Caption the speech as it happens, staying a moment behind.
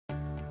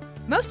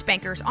Most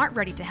bankers aren't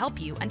ready to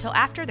help you until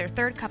after their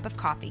third cup of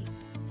coffee.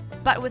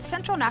 But with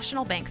Central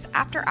National Bank's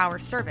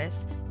after-hours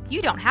service,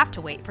 you don't have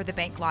to wait for the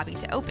bank lobby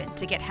to open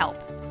to get help.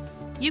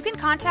 You can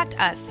contact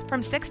us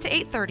from 6 to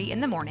 8:30 in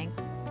the morning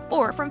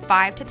or from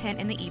 5 to 10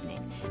 in the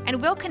evening,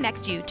 and we'll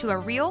connect you to a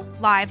real,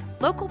 live,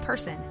 local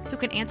person who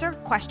can answer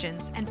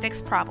questions and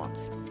fix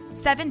problems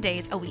 7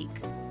 days a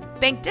week.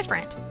 Bank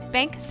different.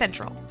 Bank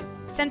Central.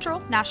 Central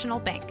National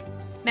Bank.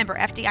 Member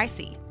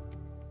FDIC.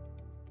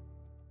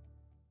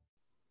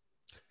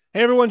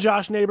 Hey everyone,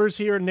 Josh Neighbors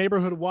here,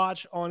 Neighborhood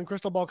Watch on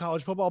Crystal Ball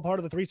College Football, part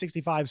of the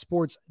 365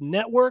 Sports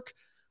Network.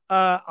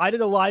 I did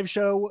a live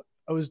show.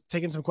 I was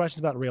taking some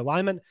questions about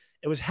realignment.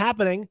 It was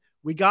happening.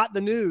 We got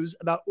the news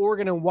about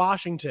Oregon and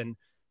Washington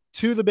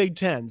to the Big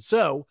Ten.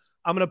 So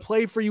I'm going to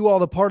play for you all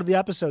the part of the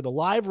episode, the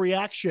live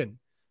reaction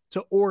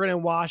to Oregon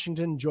and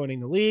Washington joining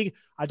the league.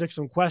 I took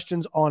some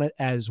questions on it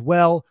as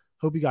well.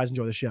 Hope you guys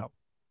enjoy the show.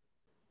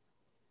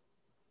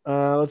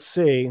 Let's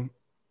see.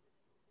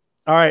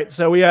 All right,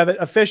 so we have it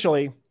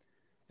officially.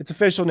 It's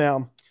official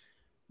now.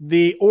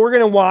 The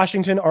Oregon and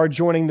Washington are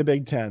joining the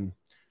Big Ten.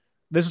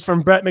 This is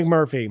from Brett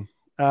McMurphy.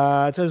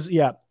 It says,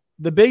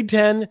 the Big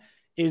Ten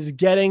is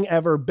getting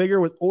ever bigger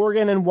with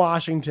Oregon and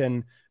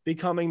Washington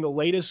becoming the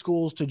latest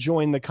schools to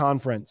join the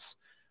conference,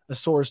 a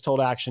source told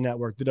Action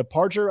Network. The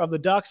departure of the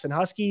Ducks and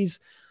Huskies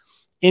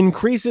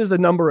increases the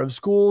number of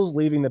schools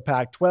leaving the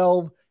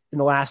Pac-12 in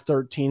the last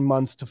 13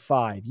 months to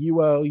 5.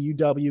 UO,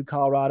 UW,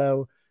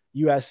 Colorado,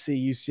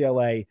 USC,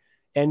 UCLA,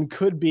 and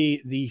could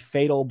be the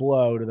fatal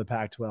blow to the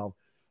Pac-12.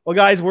 Well,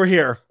 guys, we're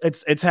here.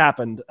 It's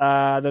happened.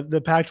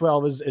 The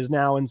Pac-12 is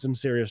now in some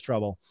serious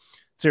trouble.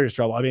 Serious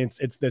trouble. I mean,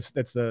 that's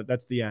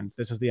the end.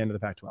 This is the end of the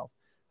Pac-12.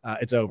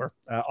 It's over.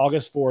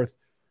 August 4th.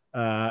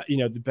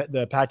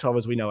 The Pac-12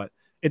 as we know it.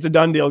 It's a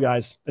done deal,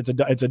 guys. It's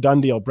a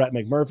done deal. Brett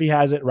McMurphy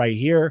has it right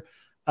here.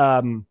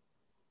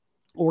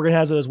 Oregon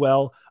has it as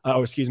well.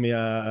 All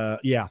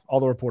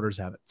the reporters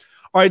have it.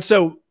 All right,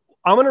 so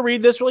I'm going to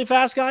read this really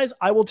fast, guys.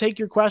 I will take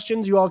your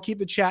questions. You all keep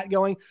the chat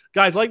going.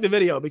 Guys, like the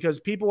video because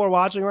people are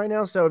watching right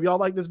now. So if y'all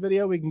like this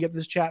video, we can get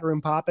this chat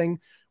room popping.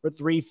 We're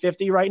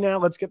 350 right now.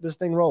 Let's get this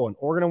thing rolling.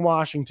 Oregon and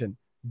Washington,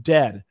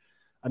 dead.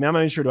 I mean, I'm not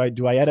even sure.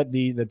 Do I edit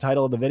the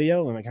title of the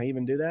video? Can I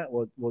even do that?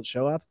 Will it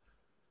show up?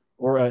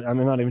 Or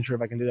I'm not even sure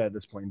if I can do that at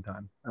this point in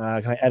time.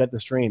 Can I edit the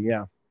stream?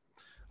 Yeah.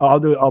 I'll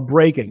do it.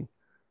 Breaking.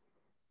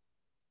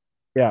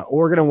 Yeah,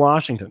 Oregon and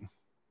Washington.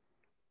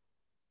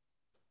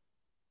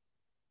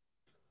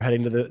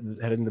 Heading to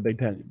the Big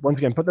Ten. Once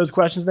again, put those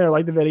questions there.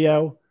 Like the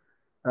video.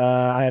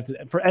 I have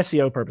to, for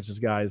SEO purposes,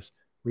 guys.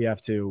 We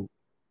have to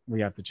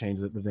change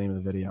the name of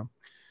the video.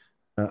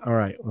 All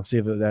right, let's see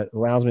if that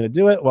allows me to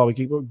do it. While we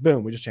keep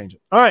boom, we just change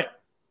it. All right,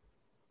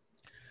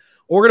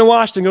 Oregon and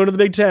Washington go to the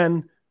Big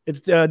Ten.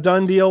 It's a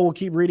done deal. We'll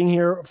keep reading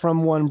here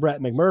from one Brett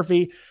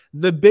McMurphy.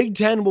 The Big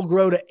Ten will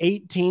grow to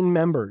 18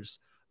 members,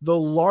 the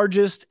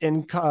largest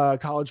in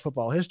college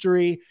football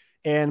history,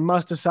 and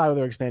must decide whether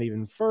to expand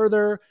even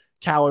further.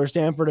 Cal or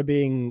Stanford are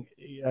being,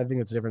 I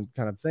think it's a different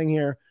kind of thing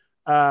here.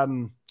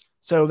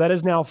 So that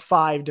is now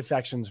 5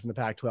 defections from the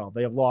Pac-12.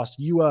 They have lost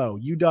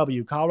UO,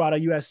 UW, Colorado,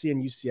 USC,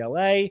 and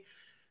UCLA.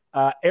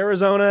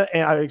 Arizona,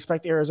 and I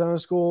expect Arizona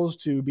schools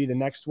to be the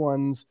next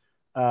ones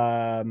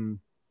to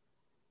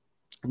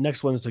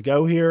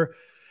go here.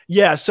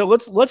 Yeah, so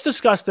let's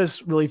discuss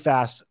this really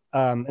fast.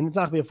 And it's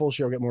not going to be a full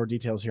show. We'll get more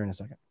details here in a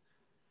second.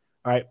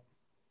 All right.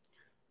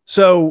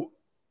 So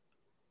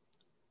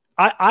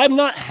I'm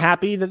not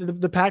happy that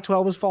the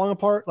Pac-12 is falling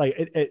apart. I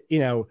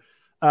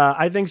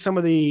think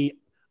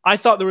I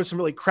thought there was some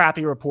really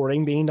crappy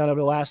reporting being done over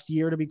the last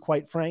year, to be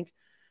quite frank.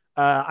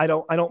 I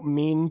don't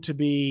mean to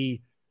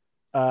be,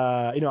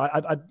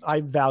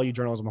 I value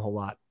journalism a whole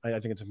lot. I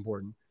think it's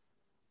important.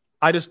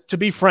 To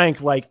be frank,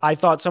 I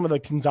thought some of the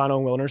Canzano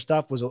and Wilner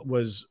stuff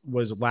was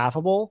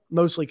laughable,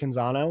 mostly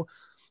Canzano.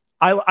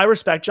 I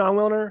respect John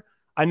Wilner.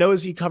 I know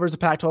he covers the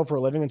Pac-12 for a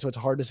living, and so it's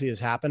hard to see this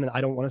happen. And I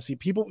don't want to see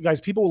people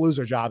will lose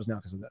their jobs now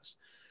because of this.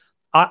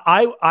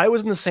 I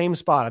was in the same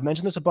spot. I've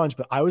mentioned this a bunch,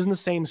 but I was in the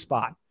same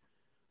spot.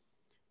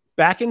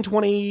 Back in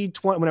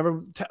 2020,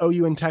 whenever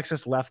OU and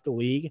Texas left the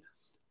league,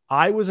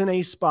 I was in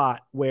a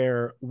spot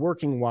where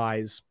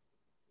working-wise,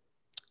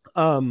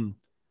 I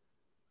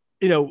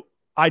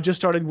just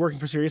started working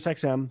for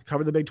SiriusXM,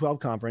 covered the Big 12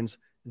 conference.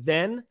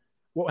 Then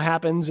what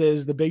happens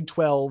is the Big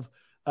 12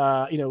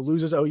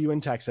 loses OU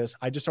in Texas.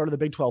 I just started the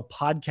Big 12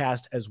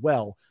 podcast as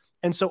well.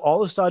 And so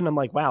all of a sudden I'm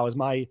like, wow, is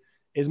my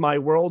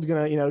world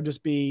going to,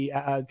 just be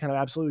kind of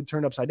absolutely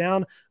turned upside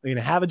down? Are going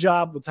to have a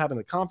job? What's happening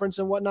at the conference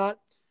and whatnot?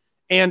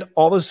 And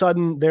all of a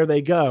sudden there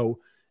they go.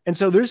 And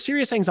so there's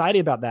serious anxiety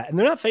about that. And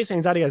they're not facing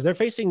anxiety, guys. They're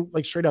facing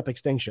straight up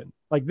extinction.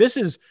 This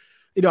is,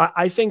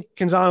 I think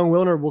Canzano and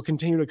Wilner will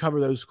continue to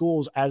cover those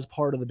schools as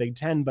part of the Big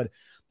Ten. But,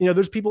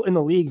 there's people in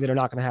the league that are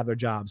not going to have their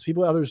jobs.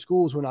 People at other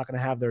schools who are not going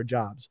to have their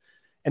jobs.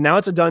 And now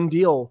it's a done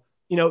deal.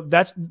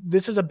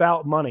 This is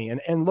about money.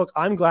 And look,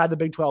 I'm glad the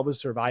Big 12 is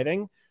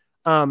surviving.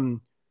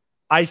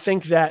 I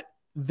think that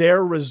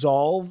their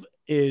resolve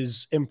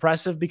is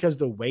impressive because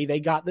the way they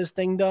got this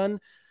thing done,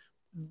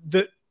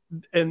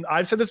 and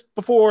I've said this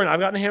before, and I've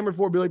gotten hammered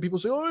for it. People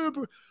say,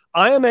 "Oh,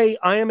 I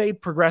am a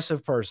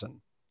progressive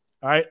person."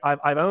 All right,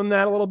 I've owned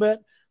that a little bit,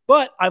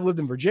 but I've lived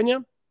in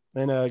Virginia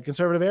in a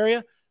conservative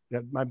area.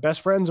 My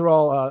best friends are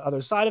all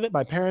other side of it.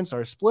 My parents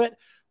are split.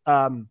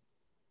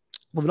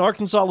 Live in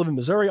Arkansas, live in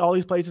Missouri, all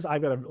these places.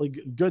 I've got a really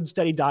good,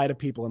 steady diet of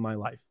people in my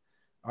life.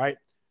 All right.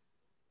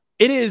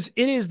 It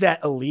is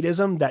that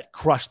elitism that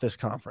crushed this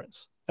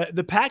conference.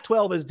 The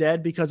Pac-12 is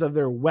dead because of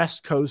their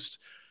West Coast,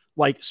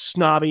 like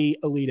snobby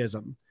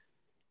elitism.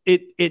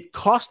 It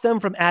cost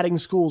them from adding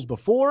schools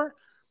before.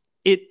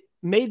 It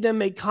made them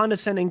make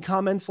condescending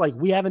comments like,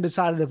 we haven't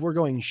decided if we're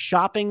going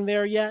shopping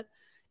there yet.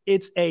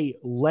 It's a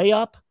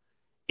layup.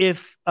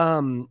 If,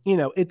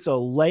 it's a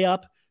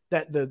layup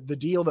that the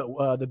deal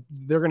that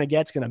they're going to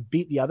get is going to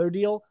beat the other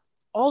deal,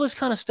 all this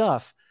kind of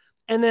stuff.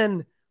 And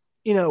then,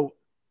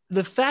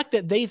 the fact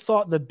that they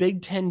thought the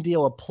Big Ten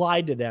deal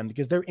applied to them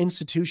because their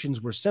institutions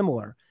were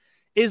similar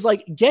is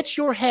like, get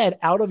your head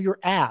out of your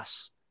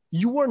ass.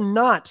 You are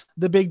not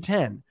the Big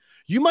Ten.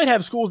 You might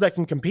have schools that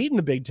can compete in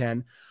the Big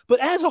Ten, but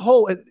as a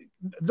whole,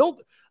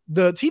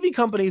 the TV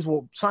companies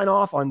will sign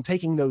off on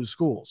taking those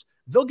schools.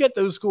 They'll get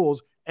those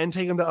schools and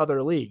take them to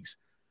other leagues.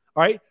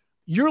 All right.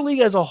 Your league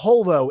as a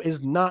whole, though,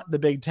 is not the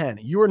Big Ten.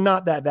 You are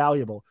not that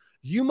valuable.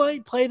 You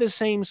might play the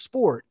same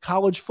sport,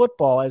 college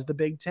football, as the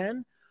Big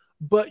Ten,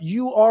 but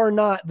you are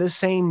not the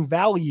same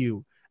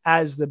value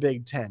as the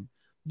Big Ten.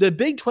 The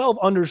Big 12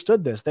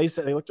 understood this. They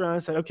looked around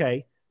and said,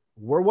 okay,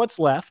 we're what's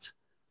left.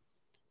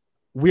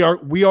 We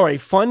are a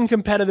fun,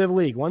 competitive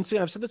league. Once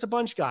again, I've said this a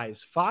bunch,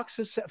 guys. Fox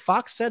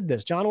said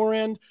this. John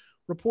Ourand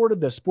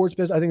reported this. I think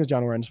it was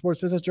John Ourand,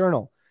 Sports Business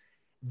Journal.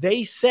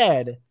 They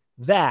said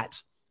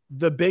that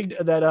the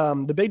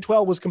Big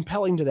 12 was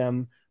compelling to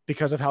them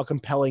because of how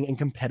compelling and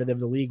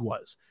competitive the league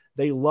was.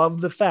 They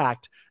loved the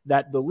fact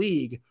that the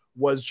league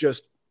was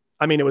just,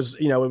 it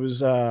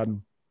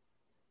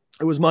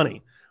was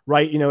money,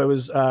 right? It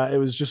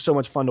was just so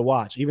much fun to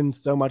watch, even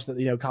so much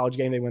that, College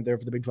Game, they went there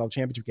for the Big 12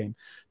 championship game.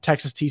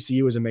 Texas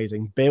TCU was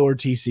amazing. Baylor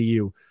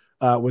TCU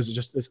was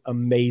just this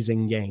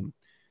amazing game.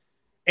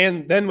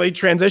 And then they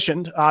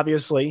transitioned,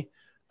 obviously,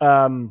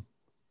 and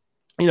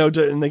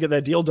they get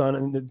that deal done,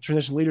 and the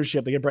transition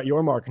leadership, they get Brett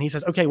Yormark, and he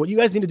says, okay, what you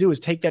guys need to do is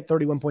take that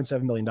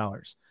 $31.7 million.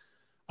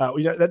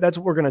 That's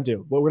what we're going to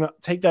do. We're going to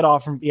take that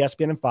off from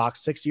ESPN and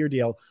Fox, 6-year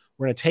deal.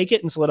 We're going to take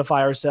it and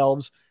solidify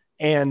ourselves.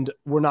 And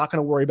we're not going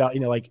to worry about,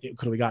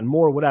 could we gotten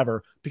more or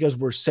whatever, because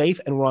we're safe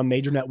and we're on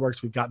major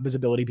networks. We've got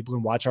visibility. People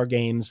can watch our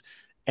games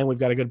and we've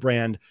got a good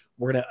brand.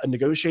 We're going to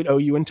negotiate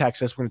OU in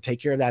Texas. We're going to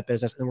take care of that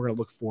business and we're going to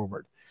look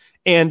forward.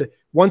 And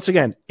once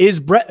again, is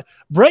Brett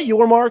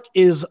Yormark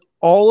is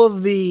all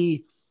of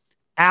the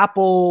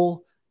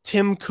Apple,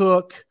 Tim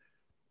Cook,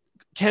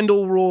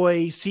 Kendall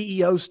Roy,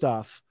 CEO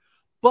stuff,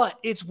 but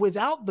it's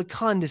without the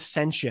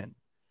condescension.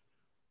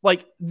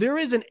 Like, there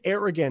is an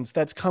arrogance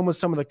that's come with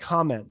some of the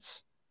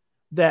comments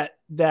that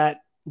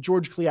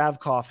George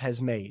Kliavkoff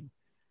has made.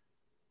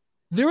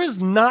 There is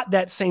not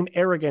that same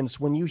arrogance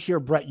when you hear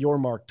Brett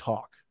Yormark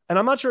talk. And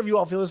I'm not sure if you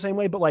all feel the same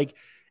way, but like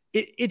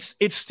it's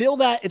still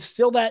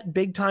that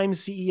big time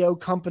CEO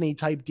company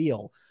type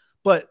deal.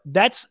 But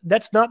that's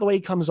not the way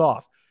he comes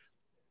off.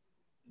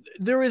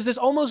 There is this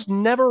almost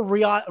never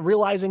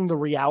realizing the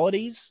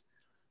realities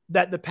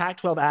that the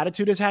Pac-12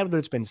 attitude has had, whether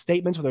it's been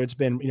statements, whether it's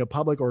been,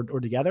 public or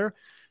together,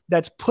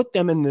 that's put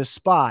them in this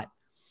spot.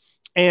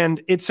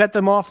 And it set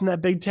them off from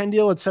that Big Ten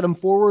deal. It set them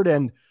forward.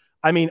 And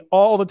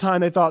all the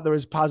time they thought there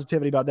was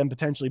positivity about them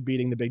potentially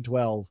beating the Big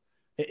 12.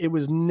 It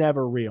was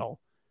never real.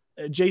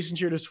 Jason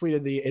Shear just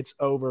tweeted the "it's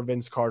over"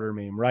 Vince Carter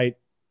meme, right?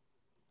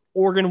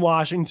 Oregon,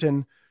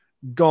 Washington,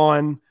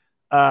 gone.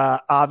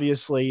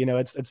 Obviously,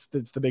 it's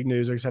the big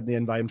news, except the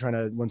invite. I'm trying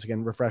to, once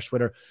again, refresh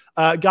Twitter.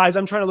 Guys,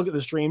 I'm trying to look at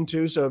the stream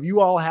too. So if you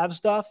all have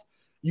stuff,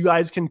 you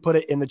guys can put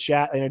it in the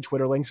chat, any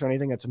Twitter links or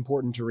anything that's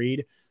important to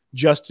read.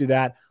 Just do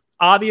that.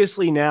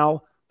 Obviously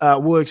now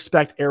we'll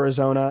expect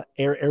Arizona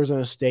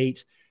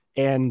State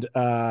and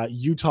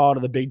Utah to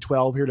the Big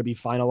 12 here to be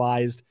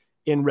finalized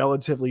in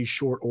relatively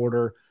short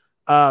order.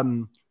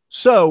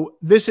 So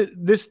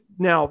this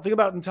now think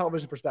about it in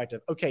television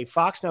perspective. Okay.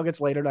 Fox now gets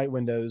later night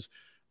windows.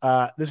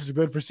 This is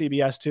good for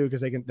CBS too,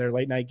 because their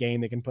late night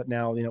game, they can put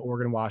now,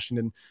 Oregon,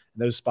 Washington,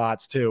 those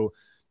spots too.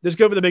 This is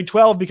good for the Big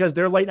 12 because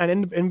their late night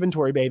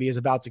inventory baby is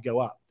about to go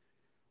up.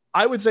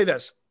 I would say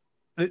this,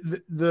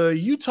 the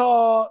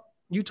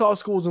Utah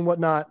schools and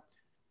whatnot,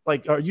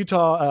 like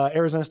Utah,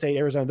 Arizona State,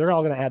 Arizona, they're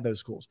all going to add those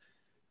schools.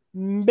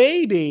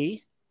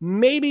 Maybe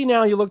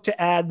now you look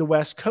to add the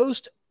West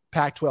Coast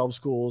Pac-12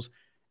 schools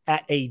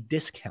at a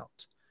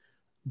discount,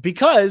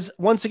 because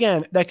once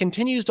again, that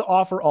continues to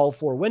offer all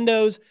 4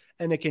 windows,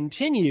 and it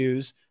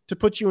continues to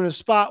put you in a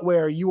spot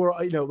where you are,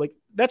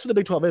 that's what the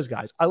Big 12 is,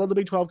 guys. I love the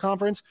Big 12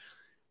 conference.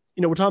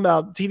 We're talking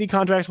about TV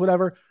contracts,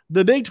 whatever.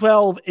 The Big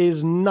 12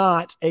 is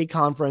not a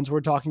conference. We're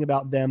talking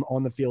about them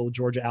on the field,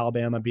 Georgia,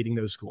 Alabama, beating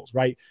those schools,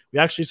 right? We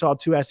actually saw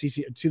two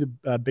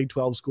Big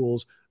 12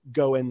 schools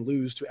go and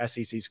lose to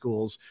SEC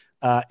schools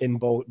in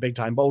big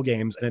time bowl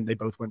games, and they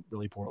both went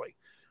really poorly,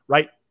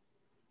 right?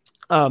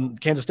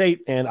 Kansas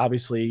State, and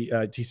obviously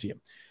TCU.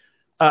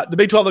 The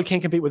Big 12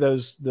 can't compete with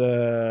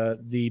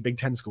the Big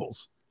 10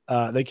 schools.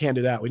 They can't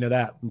do that. We know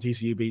that when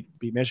TCU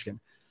beat Michigan.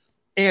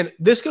 And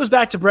this goes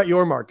back to Brett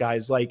Yormark,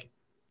 guys. Like,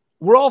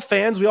 we're all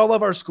fans. We all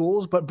love our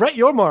schools. But Brett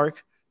Yormark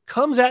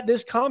comes at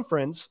this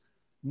conference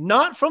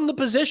not from the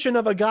position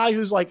of a guy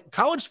who's like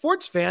college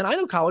sports fan. I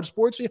know college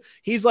sports.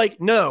 He's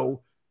like,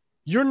 no,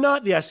 you're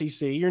not the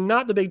SEC. You're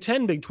not the Big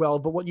 10, Big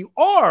 12. But what you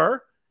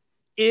are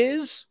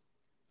is,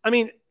 I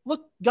mean,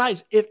 look,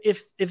 guys,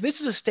 if this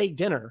is a steak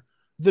dinner,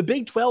 the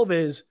Big 12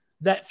 is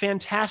that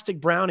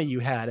fantastic brownie you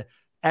had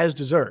as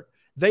dessert.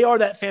 They are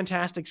that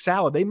fantastic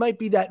salad. They might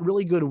be that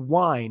really good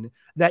wine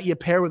that you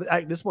pair with.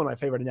 This is one of my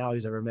favorite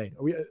analogies I've ever made.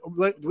 Do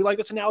we like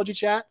this analogy,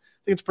 chat?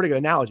 I think it's a pretty good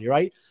analogy,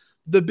 right?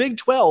 The Big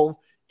 12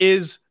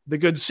 is the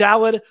good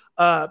salad.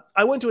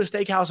 I went to a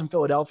steakhouse in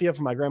Philadelphia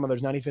for my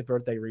grandmother's 95th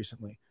birthday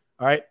recently.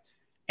 All right.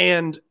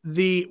 And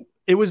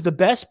it was the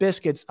best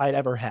biscuits I'd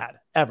ever had,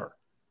 ever.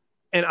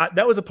 And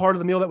that was a part of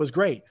the meal that was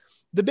great.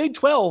 The Big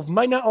 12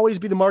 might not always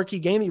be the marquee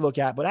game that you look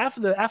at, but after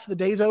the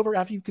day's over,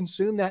 after you've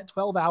consumed that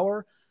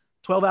 12-hour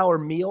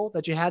meal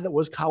that you had that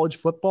was college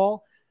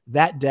football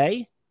that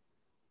day,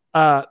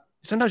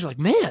 sometimes you're like,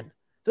 man,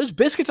 those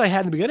biscuits I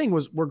had in the beginning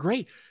were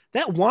great.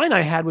 That wine I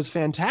had was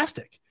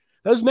fantastic.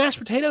 Those mashed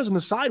potatoes on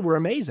the side were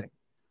amazing.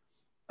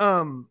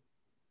 Am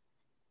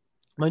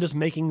I just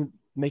making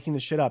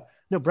this shit up?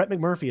 No, Brett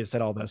McMurphy has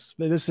said all this.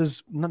 I'm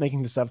not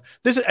making this stuff.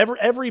 This is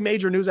every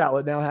major news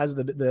outlet now has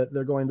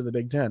they're going to the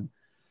Big 10.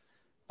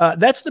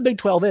 That's what the Big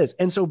 12 is.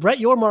 And so Brett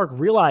Yormark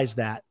realized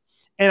that.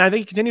 And I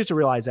think he continues to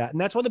realize that. And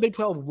that's why the Big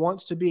 12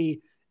 wants to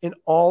be in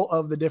all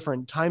of the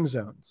different time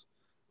zones.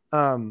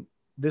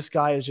 This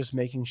guy is just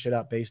making shit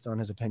up based on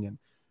his opinion.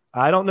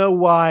 I don't know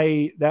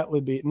why that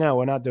would be. No,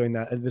 we're not doing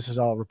that. This is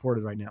all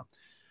reported right now.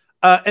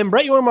 And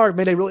Brett Yormark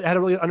had a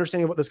really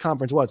understanding of what this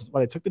conference was.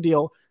 Why they took the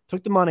deal,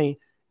 took the money.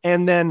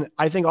 And then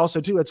I think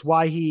also too, it's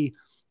why he,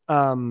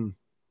 ESPN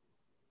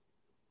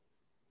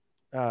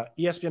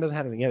doesn't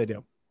have anything. Yeah, they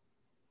do.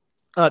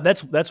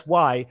 That's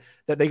why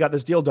that they got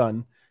this deal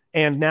done.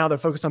 And now they're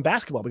focused on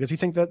basketball because he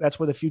thinks that's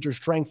where the future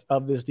strength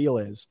of this deal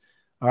is.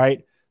 All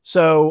right.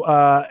 So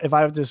if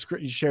I have to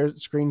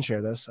screen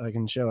share this, I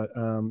can show it.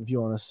 If you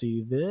want to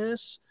see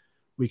this,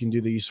 we can do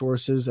the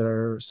sources that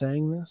are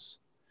saying this.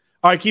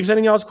 All right. Keep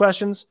sending y'all's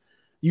questions.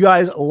 You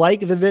guys like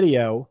the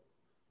video.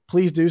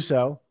 Please do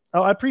so.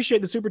 Oh, I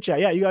appreciate the super chat.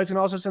 Yeah. You guys can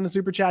also send the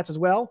super chats as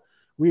well.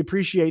 We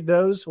appreciate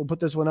those. I'll put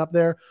this one up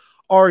there.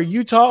 Are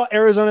Utah,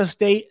 Arizona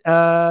State,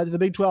 the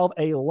Big 12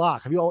 a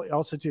lock? Have you all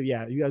also too?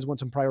 Yeah, you guys want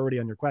some priority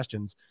on your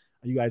questions?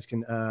 You guys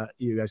can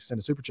send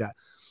a super chat.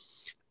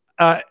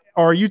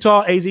 Are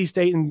Utah, AZ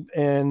State,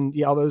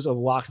 and all those are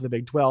locked to the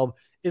Big 12?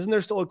 Isn't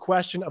there still a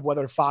question of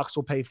whether Fox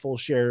will pay full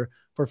share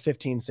for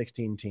 15,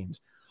 16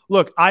 teams?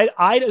 Look,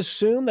 I'd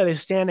assume that a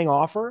standing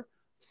offer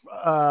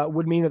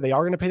would mean that they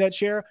are going to pay that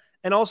share.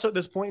 And also at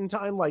this point in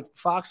time, like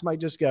Fox might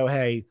just go,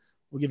 hey,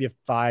 we'll give you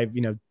 5,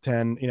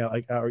 10,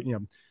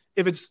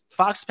 if it's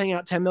Fox paying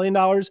out $10 million,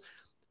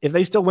 if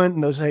they still went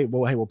and they'll say,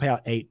 well, hey, we'll pay out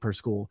 8 per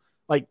school.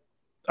 Like,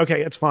 okay,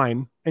 it's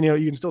fine. And, you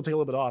can still take a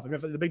little bit off. I mean,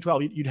 if the Big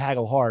 12, you'd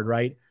haggle hard,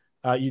 right?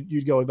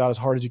 You'd go about as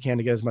hard as you can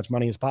to get as much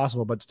money as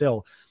possible. But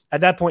still,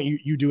 at that point,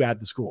 you do add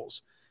the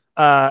schools.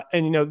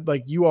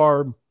 You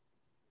are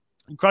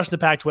crushing the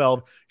Pac-12.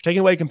 You're taking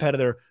away a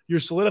competitor. You're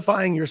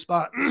solidifying your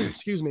spot.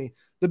 Excuse me.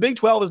 The Big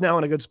 12 is now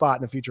in a good spot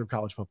in the future of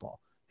college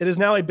football. It is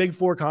now a Big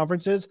 4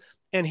 conferences.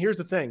 And here's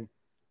the thing.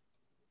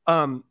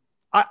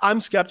 I'm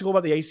skeptical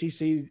about the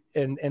ACC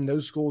and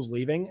those schools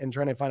leaving and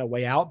trying to find a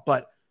way out,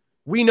 but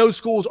we know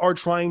schools are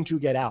trying to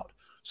get out.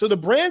 So the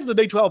brands of the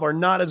Big 12 are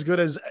not as good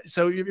as,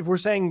 so if we're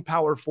saying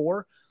Power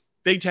 4,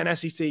 Big 10,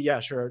 SEC, yeah,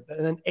 sure.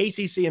 And then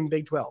ACC and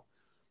Big 12.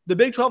 The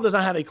Big 12 does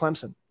not have a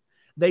Clemson.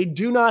 They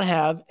do not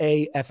have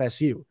a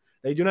FSU.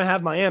 They do not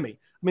have Miami.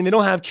 I mean, they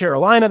don't have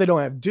Carolina. They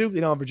don't have Duke.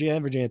 They don't have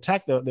Virginia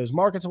Tech, those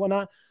markets and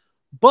whatnot.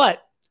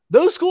 But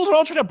those schools are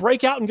all trying to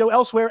break out and go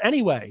elsewhere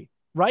anyway.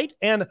 Right.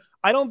 And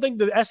I don't think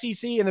the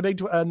SEC and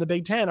the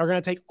Big 10 are going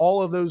to take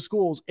all of those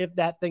schools if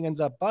that thing ends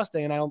up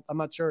busting. And I'm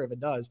not sure if it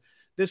does.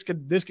 This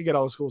could get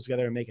all the schools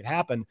together and make it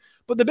happen.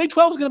 But the Big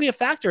 12 is going to be a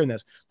factor in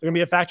this. They're going to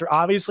be a factor,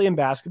 obviously, in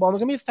basketball. And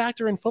they're going to be a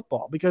factor in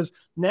football because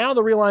now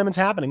the realignment's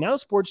happening. Now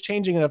sports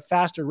changing at a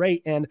faster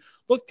rate. And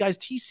look, guys,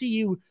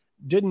 TCU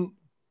didn't.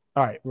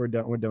 All right, we're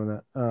done. We're doing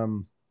that.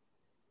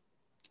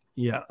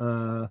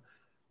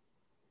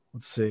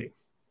 Let's see.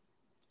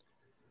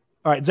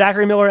 All right,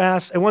 Zachary Miller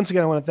asks, and once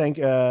again, I want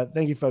to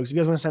thank you folks. If you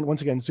guys want to send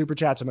once again super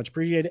chats, I much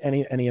appreciate it.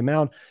 Any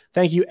amount.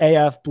 Thank you,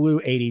 AF Blue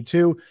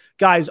 82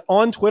 guys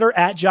on Twitter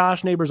at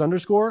Josh Neighbors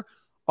 _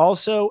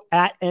 also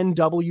at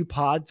NW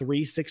Pod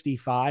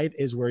 365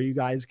 is where you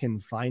guys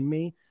can find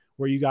me,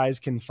 where you guys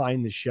can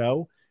find the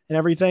show and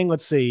everything.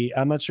 Let's see.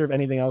 I'm not sure if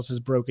anything else is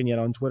broken yet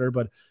on Twitter,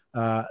 but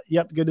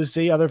yep, good to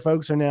see other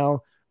folks are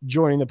now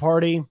joining the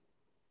party.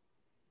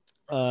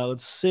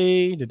 Let's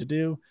see.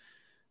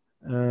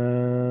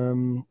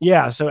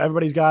 So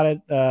everybody's got it.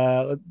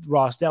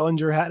 Ross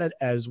Dellinger had it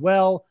as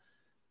well.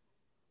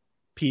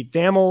 Pete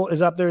Thamel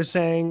is up there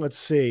saying, let's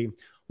see,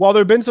 While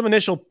there have been some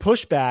initial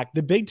pushback,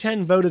 the Big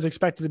Ten vote is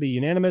expected to be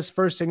unanimous.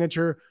 First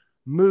signature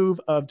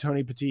move of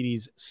Tony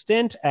Petitti's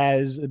stint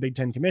as the Big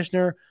Ten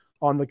commissioner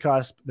on the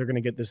cusp. They're going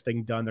to get this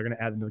thing done. They're going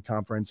to add them to the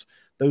conference.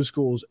 Those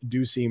schools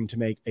do seem to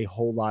make a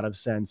whole lot of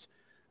sense.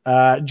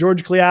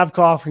 George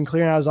Kliavkoff can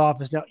clear out his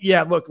office now.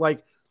 Yeah, look,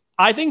 like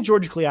I think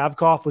George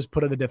Kliavkoff was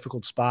put in a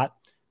difficult spot.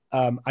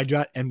 I do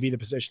not envy the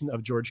position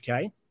of George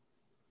K.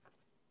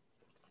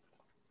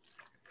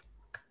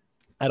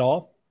 at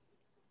all.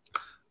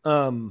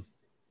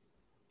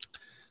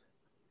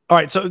 All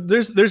right, so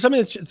there's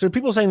something so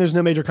people saying there's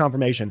no major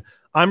confirmation.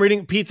 I'm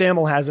reading Pete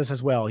Thamel has this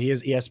as well. He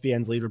is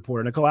ESPN's lead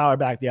reporter. Nicole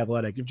Auerbach, The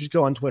Athletic. If you just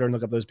go on Twitter and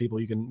look up those people,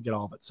 you can get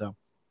all of it. So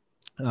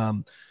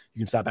you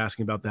can stop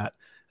asking about that at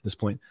this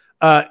point.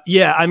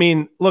 Yeah, I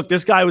mean, look,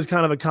 this guy was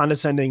kind of a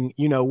condescending,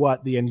 you know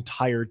what, the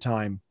entire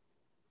time,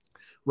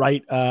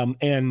 right?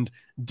 And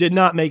did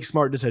not make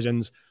smart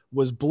decisions,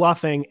 was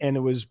bluffing, and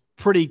it was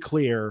pretty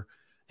clear.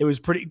 It was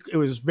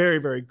very,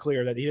 very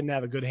clear that he didn't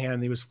have a good hand.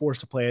 And he was forced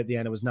to play at the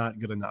end. It was not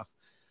good enough.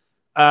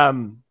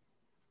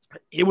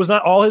 It was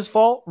not all his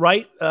fault,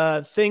 right?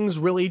 Things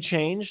really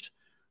changed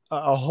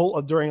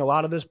during a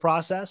lot of this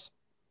process.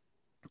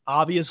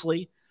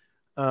 Obviously,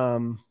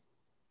 crazy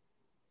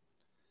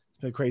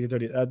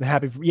 30.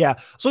 Happy, yeah.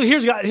 So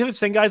here's the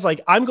thing, guys. Like,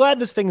 I'm glad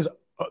this thing's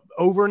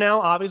over now.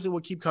 Obviously,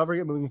 we'll keep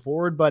covering it moving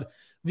forward, but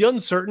the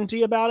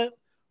uncertainty about it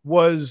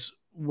was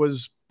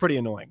pretty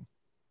annoying,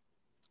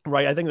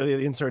 right? I think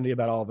the uncertainty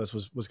about all of this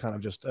was kind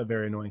of just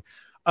very annoying.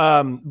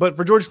 But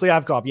for George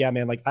Kliavkoff, yeah,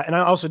 man, like, and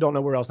I also don't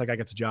know where else that guy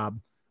gets a job.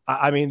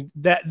 I mean,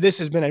 this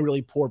has been a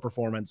really poor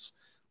performance.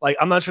 Like,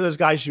 I'm not sure this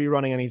guy should be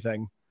running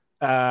anything,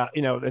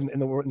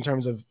 in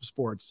terms of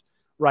sports,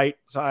 right?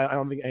 So I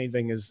don't think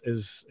anything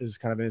is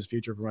kind of in his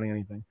future for running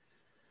anything.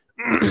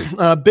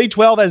 Big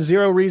 12 has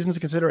zero reasons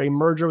to consider a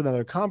merger with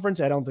another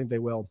conference. I don't think they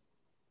will.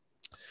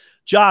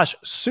 Josh,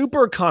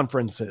 super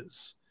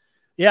conferences.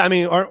 Yeah, I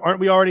mean, aren't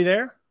we already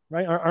there,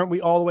 right? Aren't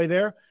we all the way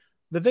there?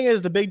 The thing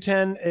is, the Big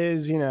Ten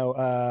is,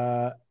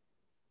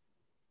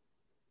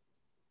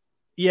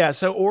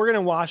 so Oregon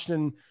and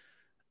Washington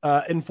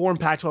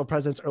informed Pac-12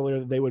 presidents earlier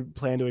that they would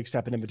plan to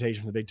accept an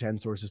invitation from the Big Ten,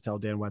 sources tell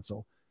Dan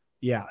Wetzel.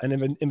 Yeah,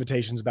 an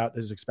invitation's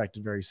is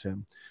expected very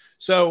soon.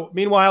 So,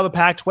 meanwhile, the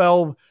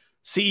Pac-12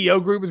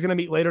 CEO group is going to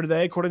meet later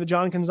today, according to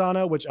John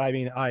Canzano, which, I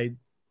mean, I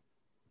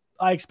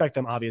expect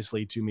them,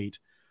 obviously, to meet.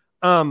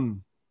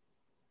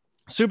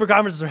 Super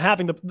conferences are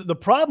happening. The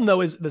problem,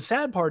 though, is the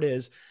sad part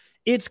is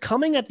it's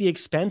coming at the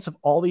expense of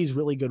all these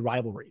really good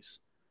rivalries,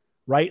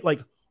 right?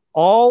 Like,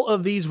 all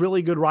of these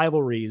really good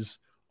rivalries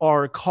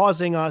are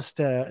causing us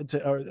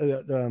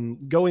to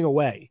going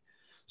away.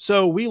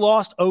 So we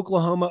lost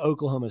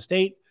Oklahoma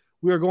State.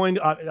 We are going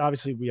to,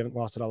 obviously we haven't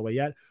lost it all the way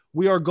yet.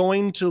 We are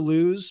going to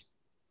lose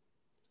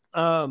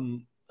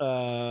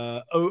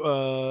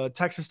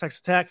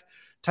Texas Tech,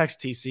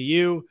 Texas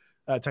TCU,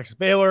 Texas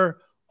Baylor.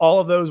 All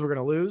of those we're going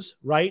to lose,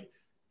 right?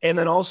 And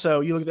then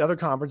also you look at the other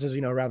conferences,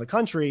 around the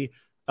country,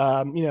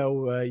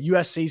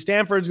 USC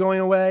Stanford's going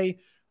away.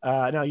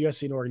 Now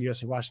USC and Oregon,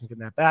 USC Washington's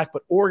getting that back,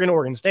 but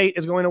Oregon State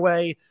is going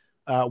away.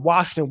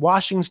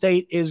 Washington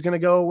State is going to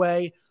go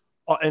away.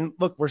 And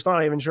look, we're still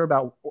not even sure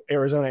about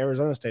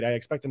Arizona State. I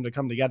expect them to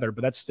come together,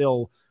 but that's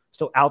still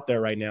out there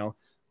right now.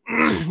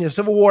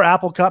 Civil War,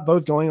 Apple Cup,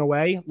 both going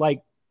away.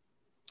 Like,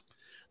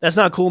 that's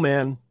not cool,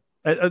 man.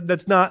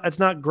 That's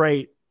not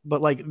great.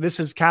 But like, this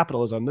is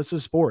capitalism. This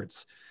is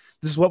sports.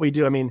 This is what we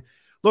do. I mean,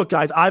 look,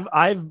 guys,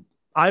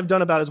 I've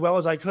done about as well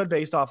as I could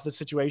based off the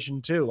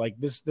situation too. Like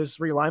this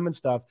realignment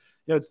stuff,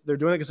 they're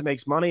doing it because it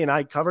makes money, and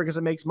I cover because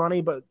it makes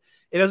money, but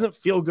it doesn't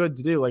feel good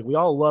to do. Like, we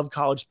all love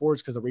college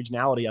sports because of the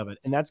regionality of it,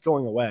 and that's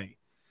going away.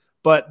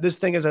 But this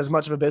thing is as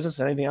much of a business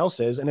as anything else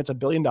is, and it's $1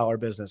 billion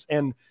business.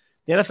 And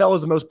the NFL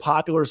is the most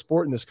popular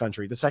sport in this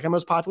country. The second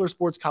most popular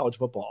sport is college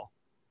football,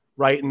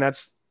 right? And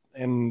that's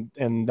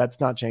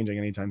not changing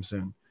anytime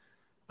soon.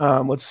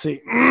 Let's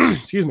see.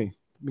 Excuse me.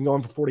 I've been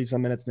going for 40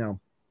 some minutes now.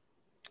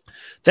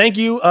 Thank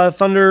you,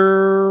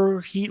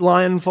 Thunder Heat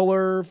Lion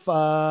Fuller,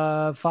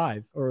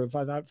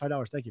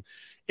 $5. Thank you.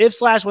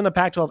 If/when the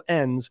Pac-12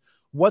 ends,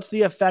 what's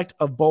the effect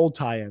of bowl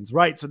tie-ins?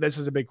 Right. So this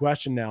is a big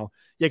question now.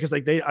 Yeah, because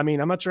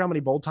I'm not sure how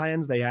many bowl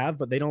tie-ins they have,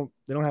 but they don't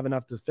have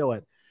enough to fill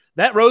it.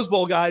 That Rose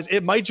Bowl, guys,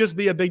 it might just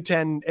be a Big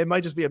Ten. It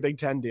might just be a Big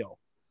Ten deal,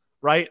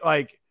 right?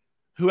 Like,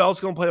 who else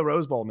going to play the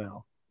Rose Bowl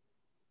now?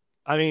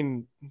 I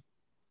mean,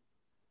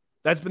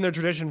 that's been their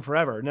tradition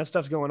forever, and that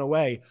stuff's going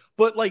away.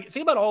 But like,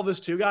 think about all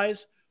this too,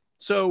 guys.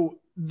 So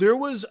there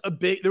was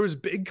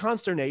big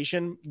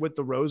consternation with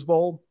the Rose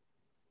Bowl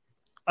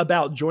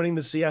about joining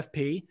the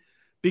CFP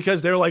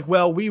because they're like,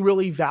 well, we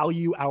really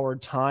value our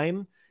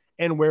time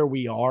and where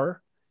we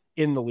are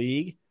in the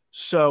league.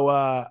 So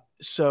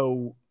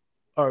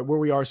where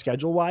we are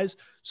schedule wise.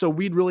 So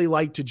we'd really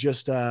like to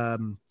just,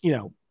 to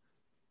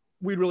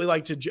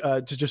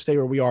just stay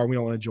where we are, and we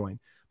don't want to join.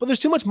 But there's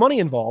too much money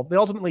involved. They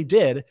ultimately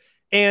did.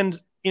 And,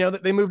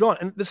 they moved on.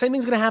 And the same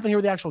thing's going to happen here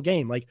with the actual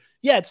game. Like,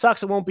 yeah, it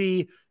sucks. It won't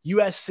be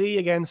USC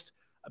against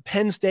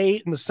Penn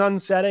State and the sun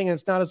setting, and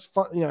it's not as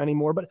fun,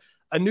 anymore. But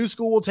a new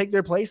school will take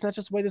their place, and that's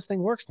just the way this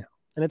thing works now.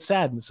 And it's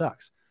sad and it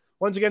sucks.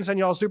 Once again, send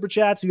you all super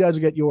chats. You guys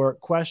will get your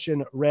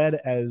question read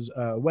as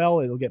well.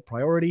 It'll get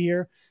priority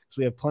here because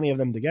we have plenty of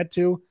them to get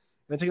to. I'm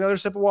going to take another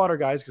sip of water,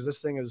 guys, because this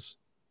thing is...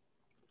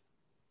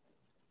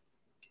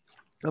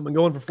 I've been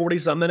going for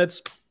 40-some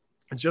minutes.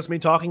 It's just me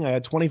talking. I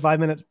had a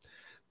 25-minute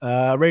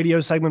radio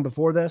segment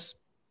before this.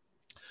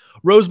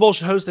 Rose Bowl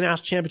should host the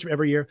national championship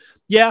every year.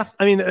 Yeah,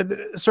 I mean,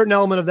 a certain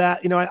element of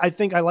that. I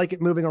think I like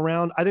it moving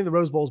around. I think the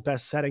Rose Bowl is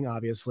best setting,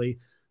 obviously.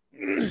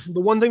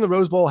 The one thing the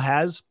Rose Bowl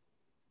has...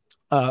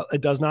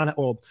 it does not.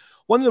 Well,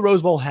 one thing the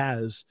Rose Bowl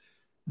has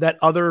that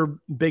other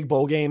big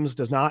bowl games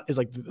does not is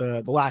like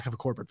the lack of a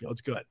corporate feel.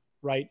 It's good,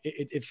 right?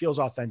 It feels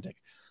authentic.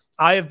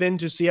 I have been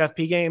to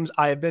CFP games.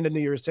 I have been to New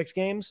Year's Six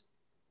games,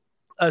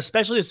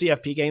 especially the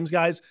CFP games,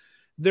 guys.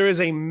 There is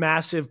a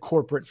massive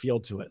corporate feel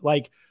to it.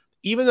 Like,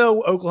 even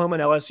though Oklahoma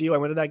and LSU, I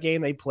went to that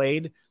game, they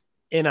played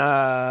in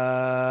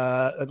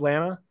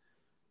Atlanta.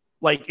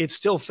 Like, it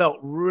still felt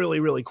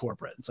really, really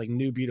corporate. It's like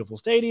new, beautiful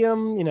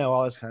stadium,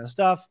 all this kind of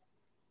stuff.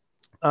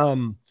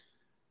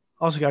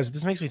 Also, guys,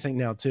 this makes me think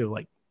now too,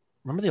 like,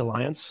 remember the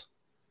Alliance?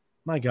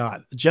 My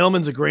God, a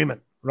gentleman's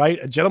agreement, right?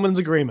 A gentleman's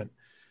agreement.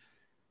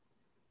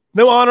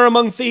 No honor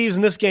among thieves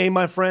in this game,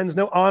 my friends.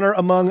 No honor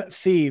among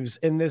thieves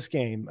in this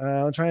game.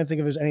 I'm trying to think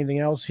if there's anything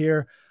else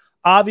here.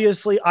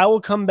 Obviously, I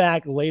will come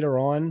back later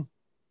on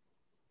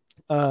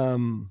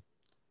and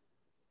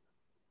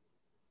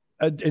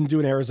do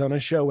an Arizona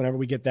show whenever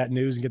we get that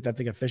news and get that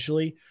thing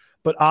officially.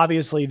 But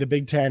obviously, the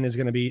Big Ten is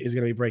going to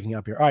be breaking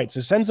up here. All right,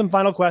 so send some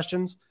final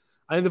questions.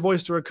 I need the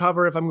voice to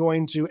recover if I'm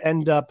going to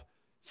end up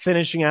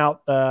finishing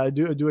out,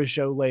 do a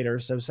show later.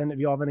 So send if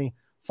you have any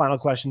final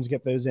questions,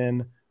 get those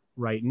in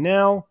right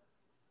now.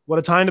 What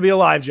a time to be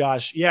alive,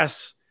 Josh.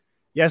 Yes,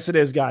 it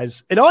is,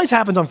 guys. It always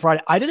happens on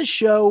Friday. I did a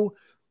show.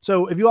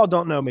 So if you all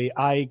don't know me,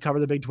 I cover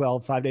the Big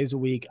 12 5 days a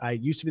week. I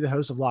used to be the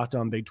host of Locked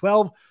On Big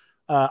 12.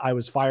 I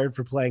was fired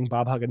for playing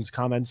Bob Huggins'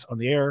 comments on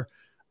the air.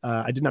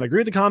 I did not agree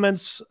with the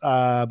comments,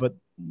 but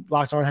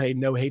Locked On had a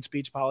no hate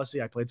speech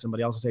policy. I played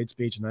somebody else's hate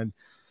speech and I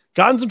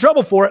got in some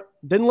trouble for it.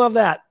 Didn't love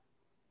that.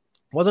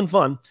 Wasn't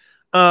fun.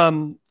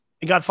 And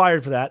got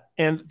fired for that.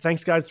 And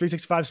thanks, guys,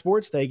 365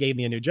 Sports. They gave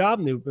me a new job,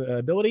 new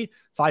ability,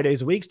 5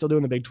 days a week, still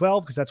doing the Big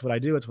 12 because that's what I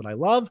do. It's what I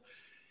love.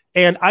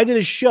 And I did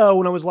a show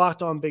when I was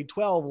Locked On Big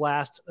 12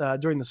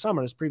 during the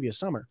summer, this previous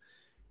summer.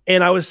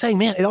 And I was saying,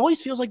 man, it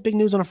always feels like big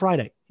news on a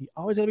Friday. You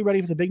always got to be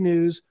ready for the big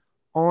news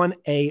on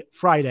a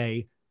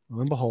Friday.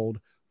 Lo and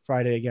behold,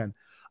 Friday again.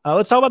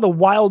 Let's talk about the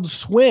wild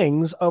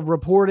swings of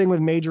reporting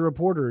with major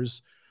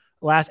reporters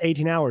last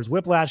 18 hours.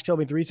 Whiplash killed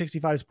me.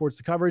 365 Sports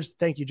the coverage.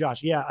 Thank you,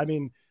 Josh. Yeah, I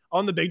mean,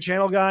 on the big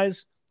channel,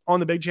 guys, on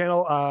the big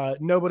channel,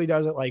 nobody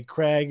does it like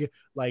Craig,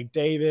 like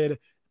David,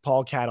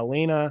 Paul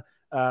Catalina.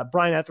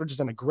 Brian Etheridge has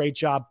done a great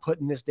job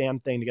putting this damn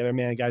thing together,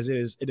 man. Guys, it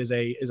is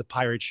a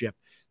pirate ship.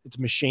 It's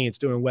a machine. It's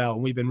doing well.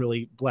 And we've been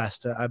really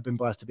blessed. I've been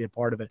blessed to be a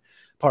part of it,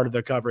 part of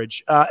their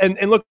coverage.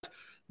 And look,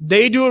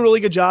 they do a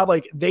really good job.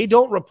 Like, they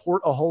don't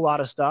report a whole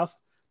lot of stuff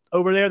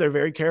over there. They're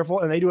very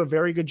careful, and they do a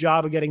very good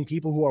job of getting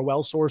people who are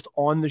well-sourced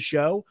on the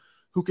show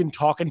who can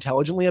talk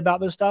intelligently about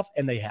this stuff,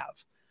 and they have.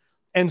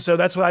 And so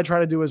that's what I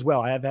try to do as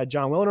well. I have had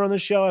John Willner on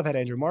this show. I've had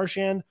Andrew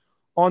Marchand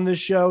on this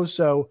show.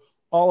 So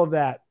all of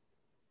that.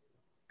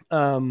 He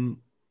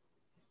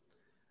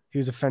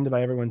was offended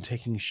by everyone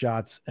taking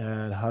shots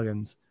at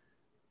Huggins.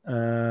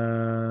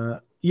 Yeah,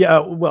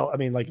 well, I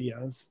mean, like,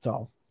 yeah, it's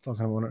all kind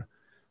of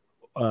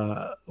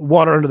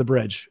water under the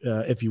bridge,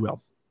 if you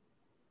will.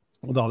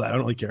 With all that, I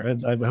don't really care.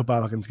 I hope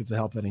Bob Huggins gets the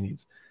help that he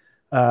needs.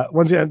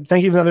 Once again,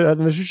 thank you for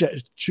another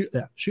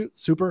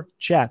super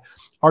chat.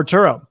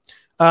 Arturo,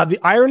 the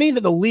irony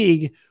that the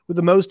league with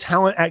the most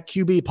talent at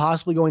QB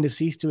possibly going to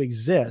cease to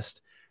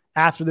exist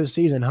after this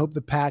season. Hope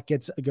the pack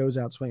goes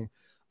out swinging.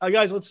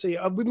 Guys, let's see.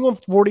 We've been going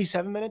for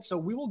 47 minutes, so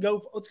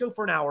let's go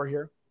for an hour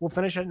here. We'll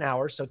finish at an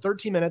hour, so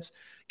 13 minutes.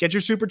 Get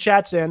your super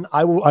chats in.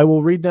 I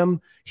will read them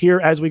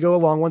here as we go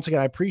along. Once again,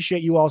 I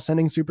appreciate you all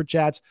sending super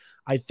chats.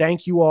 I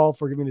thank you all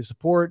for giving the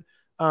support.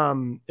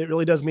 It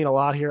really does mean a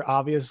lot here.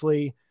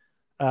 Obviously,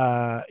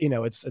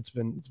 it's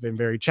been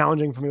very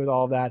challenging for me with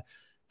all of that.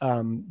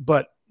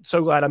 But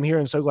so glad I'm here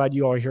and so glad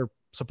you all are here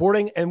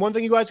supporting. And one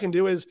thing you guys can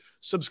do is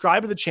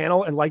subscribe to the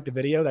channel and like the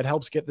video. That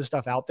helps get this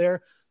stuff out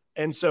there.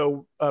 And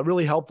so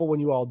really helpful when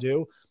you all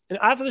do. And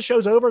after the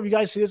show's over, if you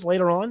guys see this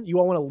later on, you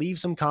all want to leave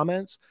some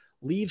comments,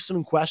 leave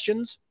some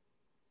questions,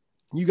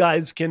 you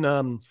guys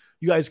can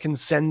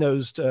send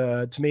those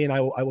to me, and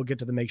I will get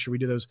to them, make sure we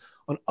do those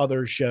on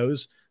other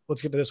shows.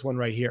 Let's get to this one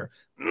right here.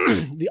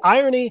 The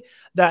irony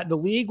that the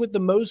league with the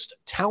most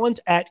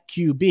talent at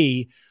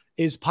QB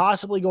is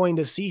possibly going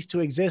to cease to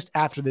exist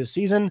after this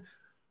season.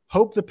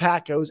 Hope the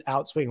pack goes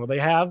out swinging. Well, they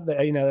have,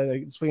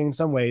 swinging in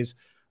some ways.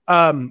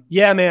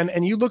 Yeah, man.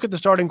 And you look at the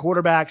starting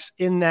quarterbacks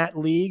in that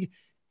league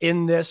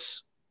in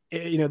this,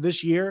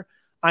 this year.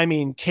 I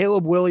mean,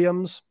 Caleb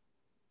Williams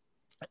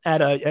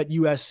at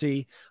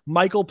USC,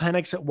 Michael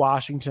Penix at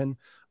Washington,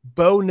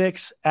 Bo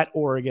Nix at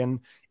Oregon,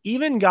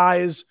 even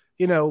guys,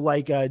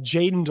 like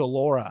Jaden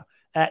DeLora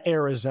at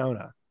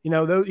Arizona,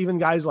 even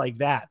guys like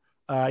that.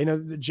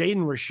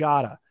 Jaden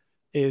Rashada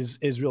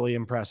is really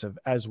impressive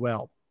as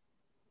well.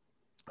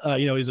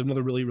 He's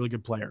another really, really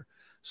good player.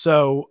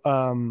 So,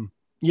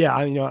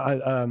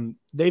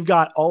 they've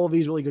got all of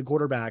these really good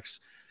quarterbacks.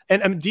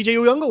 And DJ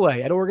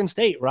Uyunglele at Oregon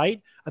State,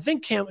 right? I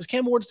think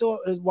Cam Ward still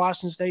at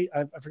Washington State?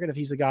 I forget if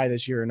he's the guy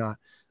this year or not.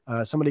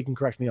 Somebody can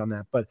correct me on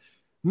that. But,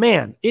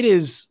 man,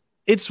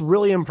 it's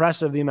really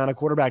impressive the amount of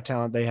quarterback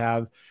talent they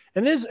have.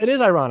 And it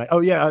is ironic.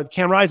 Oh, yeah,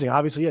 Cam Rising,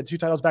 obviously, 2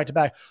 titles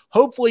back-to-back.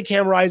 Hopefully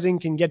Cam Rising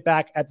can get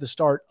back at the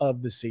start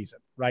of the season,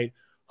 right?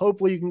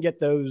 Hopefully you can get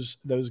those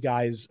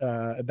guys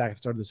back at the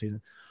start of the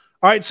season.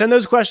 All right, send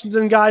those questions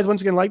in, guys.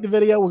 Once again, like the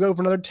video. We'll go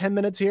for another 10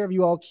 minutes here. If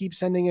you all keep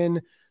sending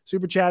in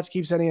super chats,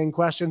 keep sending in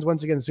questions.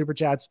 Once again, super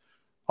chats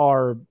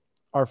are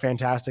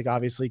fantastic,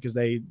 obviously, because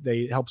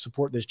they help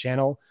support this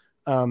channel.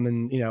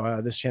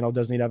 This channel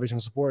does need every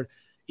single support.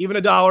 Even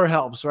 $1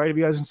 helps, right? If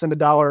you guys can send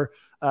 $1,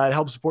 it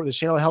helps support this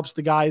channel. It helps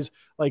the guys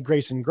like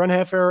Grayson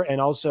Grunheffer and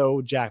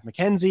also Jack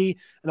McKenzie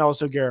and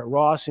also Garrett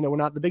Ross. We're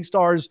not the big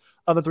stars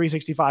of the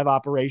 365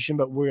 operation,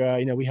 but we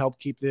help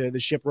keep the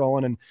ship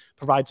rolling and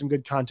provide some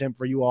good content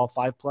for you all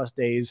 5+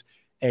 days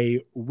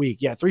a week.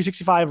 Yeah,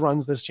 365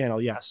 runs this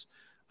channel. Yes.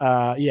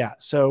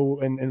 So,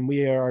 and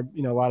we are,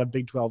 a lot of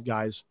Big 12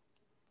 guys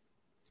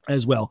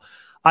as well.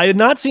 I had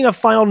not seen a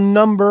final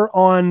number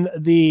on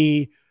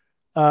the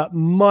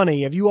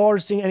money. If you all are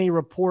seeing any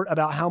report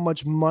about how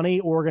much money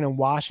Oregon and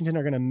Washington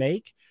are going to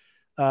make,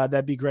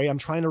 that'd be great. I'm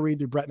trying to read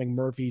through Brett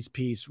McMurphy's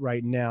piece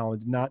right now and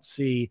did not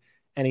see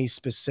any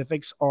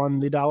specifics on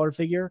the dollar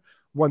figure.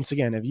 Once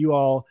again, if you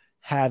all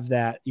have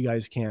that, you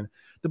guys can.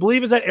 The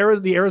belief is that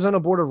the Arizona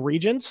Board of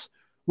Regents,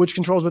 which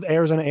controls with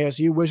Arizona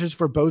ASU, wishes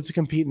for both to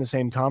compete in the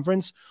same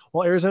conference.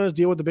 While Arizona's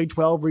deal with the Big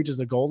 12 reaches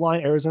the goal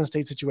line, Arizona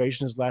State's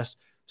situation is less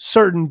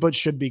certain, but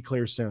should be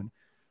clear soon.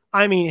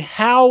 I mean,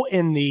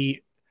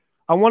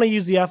 I want to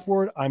use the F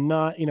word. I'm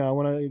not, I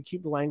want to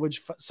keep the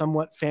language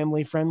somewhat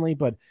family friendly,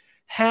 but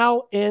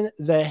how in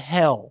the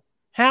hell,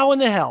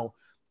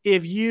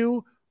 if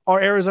you are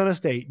Arizona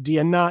State, do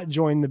you not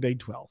join the Big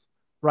 12,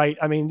 right?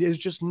 I mean, there's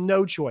just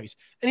no choice.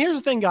 And here's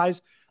the thing,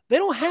 guys, they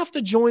don't have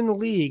to join the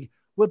league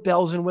with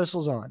bells and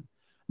whistles on.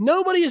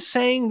 Nobody is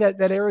saying that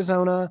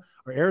Arizona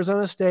or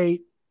Arizona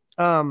State,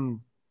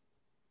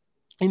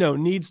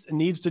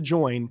 needs to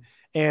join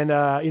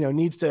and,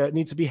 needs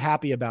to be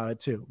happy about it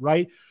too.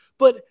 Right.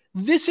 But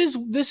this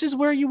is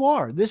where you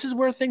are. This is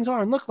where things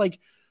are. And look, like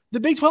the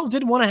Big 12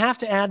 didn't want to have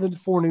to add the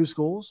 4 new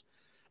schools.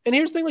 And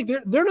here's the thing, like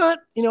they're not,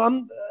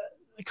 I'm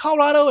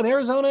Colorado and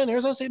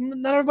Arizona State.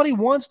 Not everybody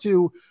wants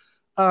to,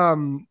 not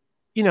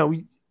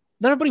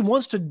everybody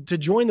wants to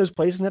join those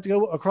places and have to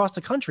go across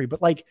the country.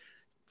 But like,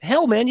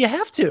 hell, man, you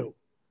have to.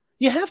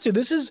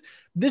 This is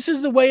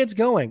the way it's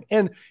going.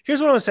 And here's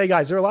what I want to say,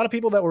 guys. There are a lot of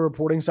people that were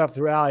reporting stuff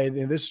throughout.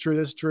 And this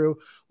is true.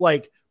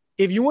 Like,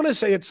 if you want to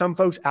say that some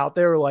folks out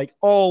there are like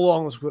all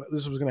along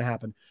this was going to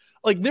happen,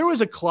 like there was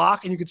a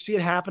clock and you could see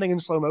it happening in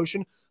slow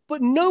motion,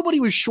 but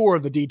nobody was sure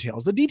of the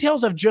details. The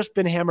details have just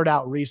been hammered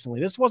out recently.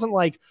 This wasn't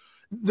like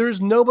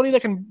there's nobody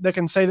that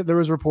can say that there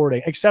was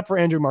reporting except for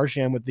Andrew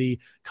Marchand with the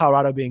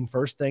Colorado being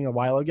first thing a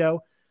while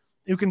ago.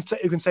 You can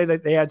say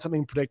that they had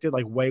something predicted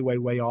like way, way,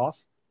 way off.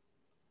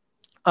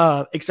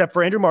 Except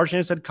for Andrew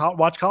Marchand said,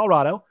 watch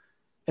Colorado.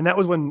 And that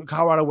was when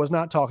Colorado was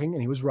not talking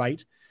and he was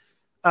right.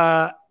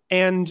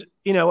 And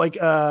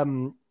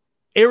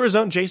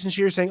Arizona, Jason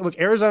Shear saying, look,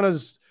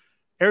 Arizona's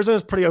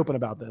pretty open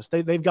about this.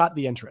 They've got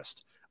the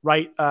interest,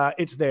 right?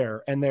 It's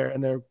there and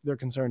they're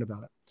concerned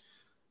about it.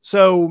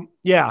 So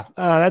yeah,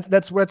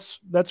 that's where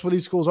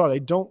these schools are. They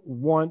don't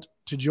want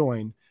to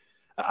join.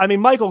 I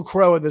mean, Michael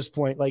Crow at this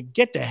point, like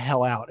get the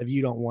hell out if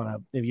you don't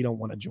want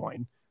to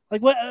join.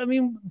 Like what? I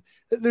mean,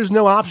 there's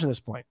no option at this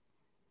point.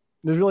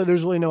 There's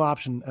really no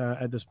option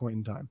at this point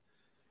in time.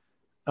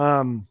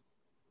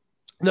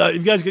 No, you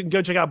guys can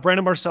go check out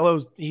Brandon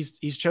Marcello.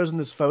 He's chosen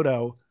this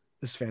photo.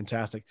 This is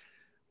fantastic.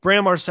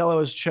 Brandon Marcello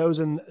has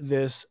chosen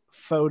this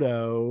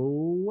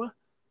photo.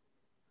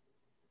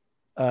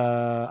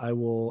 I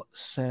will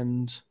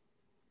send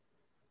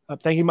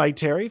up. Thank you, Mike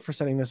Terry, for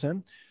sending this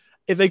in.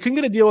 If they couldn't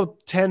get a deal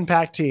with 10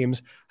 Pac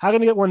teams, how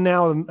can they get one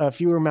now with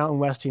fewer Mountain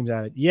West teams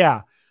at it?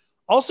 Yeah.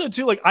 Also,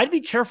 too, like I'd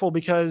be careful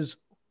because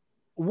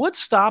what's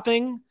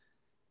stopping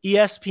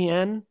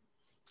ESPN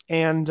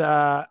and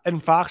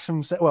Fox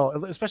from,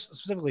 well, especially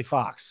specifically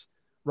Fox,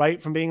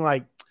 right, from being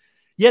like,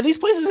 yeah, these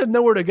places have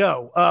nowhere to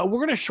go. We're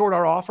going to short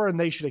our offer and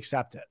they should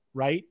accept it,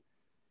 right?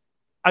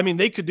 I mean,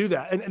 they could do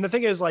that. And the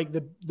thing is, like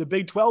the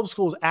Big 12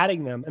 schools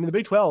adding them. I mean, the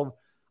Big 12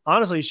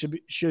 honestly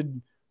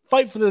should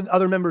fight for the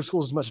other member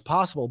schools as much as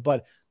possible.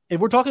 But if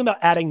we're talking about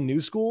adding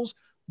new schools,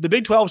 the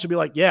Big 12 should be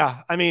like,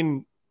 yeah, I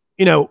mean,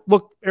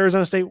 look,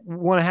 Arizona State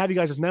want to have you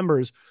guys as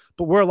members,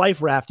 but we're a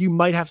life raft. You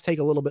might have to take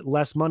a little bit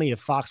less money if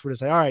Fox were to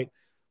say, all right,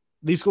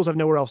 these schools have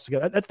nowhere else to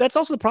go. That's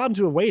also the problem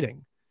too of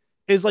waiting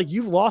is like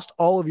you've lost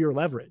all of your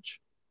leverage,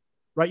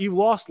 right? You've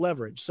lost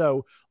leverage.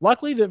 So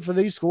luckily that for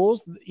these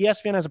schools,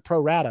 ESPN has a pro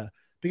rata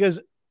because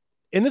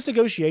in this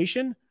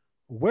negotiation,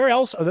 where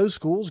else are those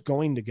schools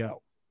going to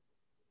go?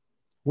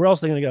 Where else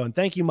are they going to go? And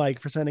thank you, Mike,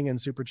 for sending in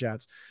super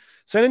chats.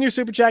 Send in your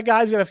super chat,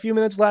 guys. Got a few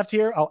minutes left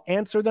here. I'll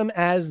answer them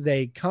as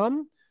they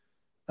come.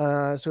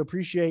 So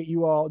appreciate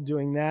you all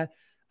doing that.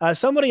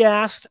 Somebody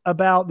asked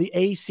about the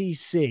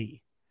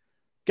ACC.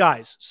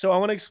 Guys, so I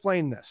want to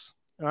explain this.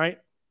 All right.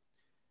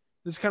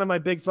 This is kind of my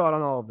big thought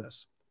on all of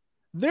this.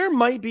 There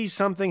might be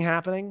something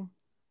happening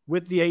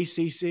with the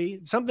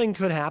ACC. Something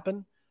could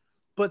happen.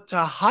 But to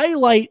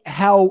highlight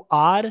how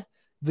odd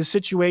the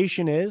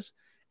situation is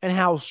and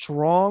how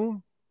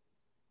strong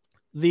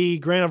the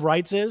grant of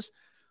rights is,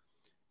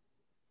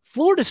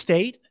 Florida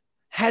State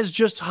has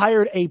just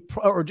hired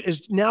or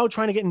is now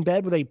trying to get in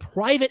bed with a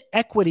private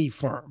equity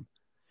firm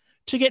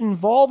to get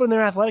involved in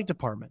their athletic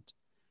department.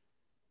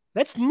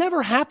 That's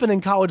never happened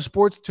in college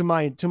sports to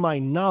my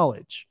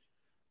knowledge.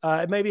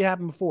 It maybe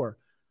happened before.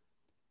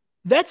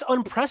 That's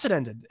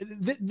unprecedented.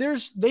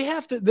 There's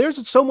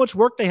so much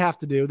work they have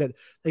to do that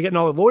they're getting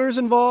all the lawyers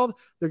involved.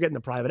 They're getting the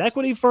private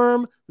equity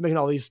firm, they're making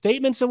all these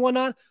statements and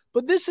whatnot.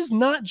 But this is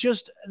not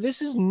just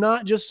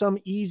some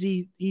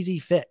easy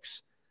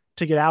fix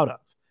to get out of.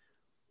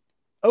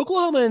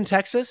 Oklahoma and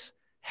Texas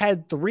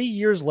had 3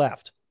 years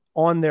left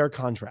on their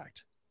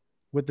contract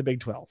with the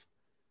Big 12.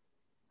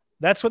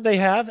 That's what they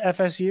have,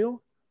 FSU,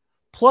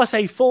 plus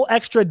a full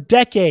extra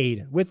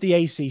decade with the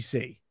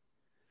ACC.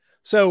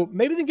 So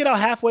maybe they can get out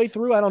halfway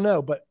through. I don't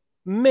know. But,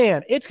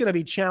 man, it's going to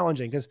be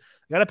challenging because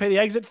they got to pay the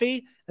exit fee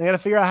and they got to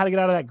figure out how to get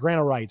out of that grant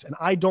of rights. And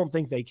I don't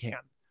think they can.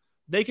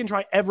 They can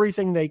try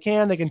everything they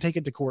can. They can take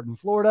it to court in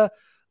Florida.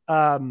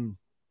 All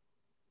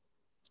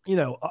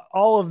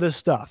of this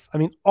stuff. I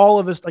mean, all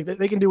of this, like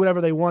they can do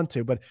whatever they want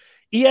to. But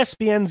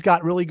ESPN's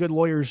got really good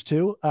lawyers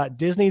too.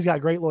 Disney's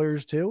got great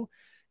lawyers too.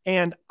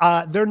 And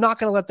they're not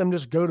going to let them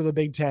just go to the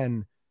Big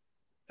Ten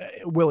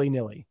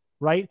willy-nilly,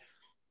 right?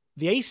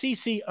 The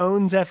ACC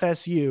owns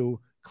FSU,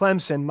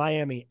 Clemson,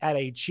 Miami at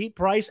a cheap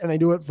price, and they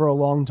do it for a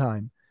long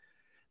time.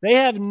 They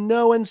have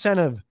no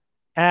incentive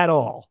at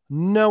all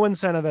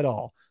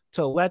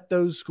to let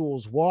those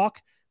schools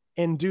walk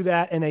and do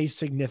that in a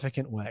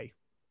significant way,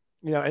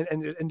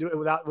 and do it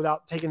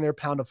without taking their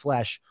pound of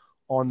flesh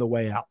on the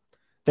way out.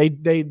 They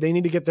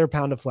need to get their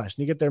pound of flesh,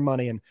 need to get their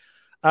money. And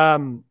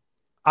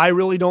I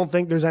really don't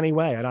think there's any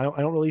way. And I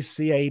don't really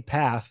see a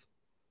path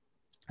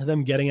to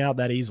them getting out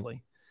that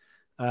easily.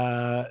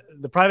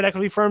 The private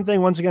equity firm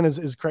thing, once again,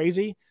 is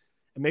crazy.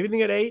 And maybe they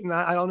get 8, and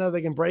I don't know if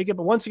they can break it.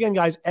 But once again,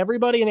 guys,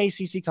 everybody in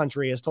ACC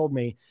country has told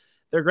me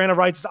their grant of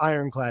rights is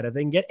ironclad. If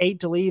they can get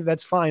 8 to leave,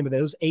 that's fine. But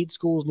those 8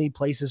 schools need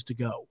places to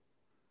go.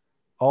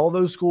 All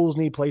those schools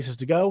need places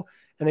to go,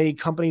 and they need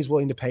companies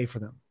willing to pay for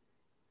them.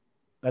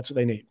 That's what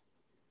they need.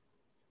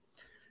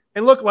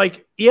 And look,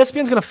 like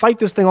ESPN's going to fight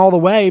this thing all the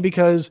way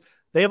because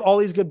they have all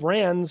these good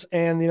brands,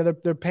 and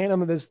they're paying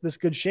them this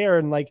good share,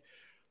 and they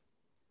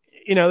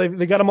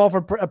got them all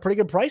for a pretty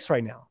good price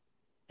right now,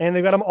 and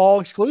they've got them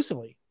all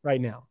exclusively right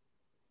now.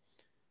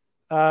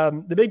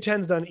 The Big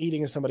Ten's done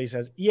eating, as somebody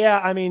says. Yeah,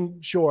 I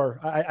mean, sure.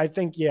 I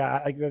think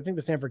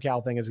the Stanford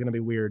Cal thing is going to be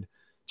weird.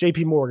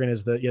 JP Morgan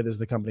is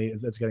the company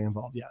that's getting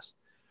involved. Yes.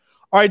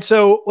 All right.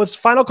 So let's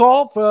final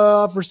call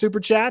for super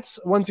chats.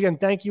 Once again,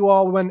 thank you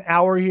all. We went an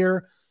hour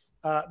here.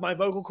 My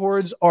vocal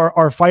cords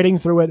are fighting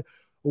through it.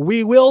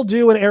 We will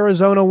do an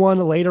Arizona one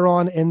later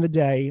on in the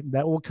day.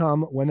 That will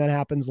come when that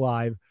happens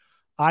live.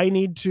 I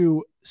need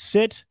to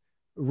sit,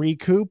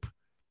 recoup,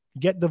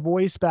 get the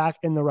voice back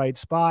in the right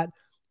spot.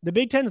 The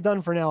Big Ten's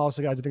done for now.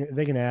 Also, guys, I think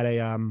they can add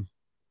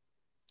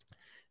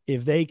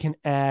if they can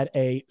add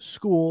a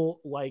school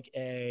like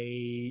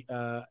a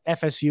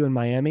FSU in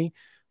Miami,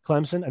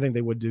 Clemson, I think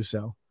they would do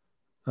so.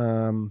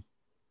 Let's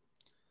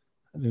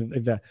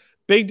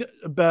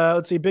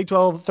see, Big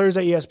 12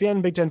 Thursday,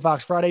 ESPN, Big 10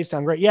 Fox Fridays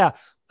sound great. Yeah.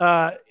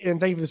 And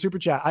thank you for the super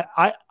chat.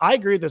 I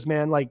agree with this,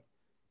 man. Like,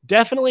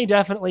 definitely.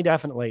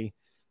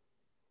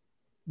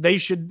 They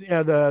should,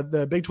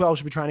 the Big 12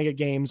 should be trying to get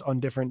games on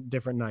different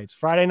nights.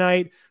 Friday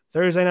night,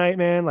 Thursday night,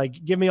 man. Like,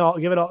 give it all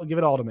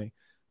to me.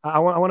 I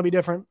want to be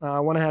different. I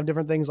want to have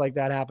different things like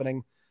that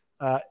happening.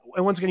 And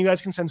once again, you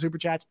guys can send super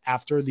chats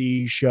after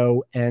the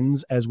show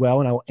ends as well,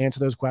 and I will answer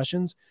those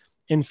questions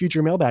in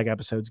future mailbag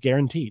episodes,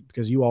 guaranteed,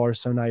 because you all are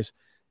so nice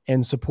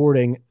and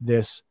supporting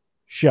this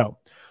show.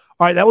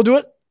 All right, that will do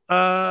it.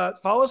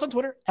 Follow us on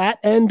Twitter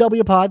at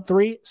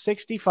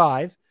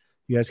NWPod365.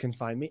 You guys can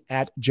find me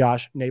at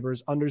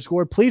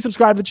JoshNeighbors_. Please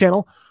subscribe to the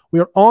channel. We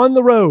are on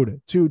the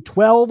road to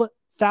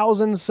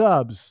 12,000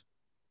 subs.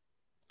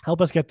 Help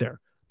us get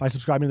there by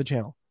subscribing to the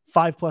channel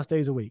 5+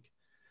 days a week.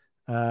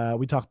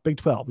 We talk Big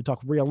 12. We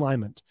talk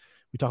realignment.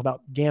 We talk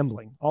about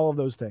gambling, all of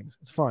those things.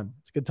 It's fun.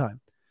 It's a good time.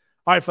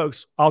 All right,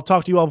 folks, I'll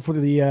talk to you all before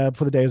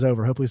the day is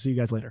over. Hopefully see you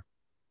guys later.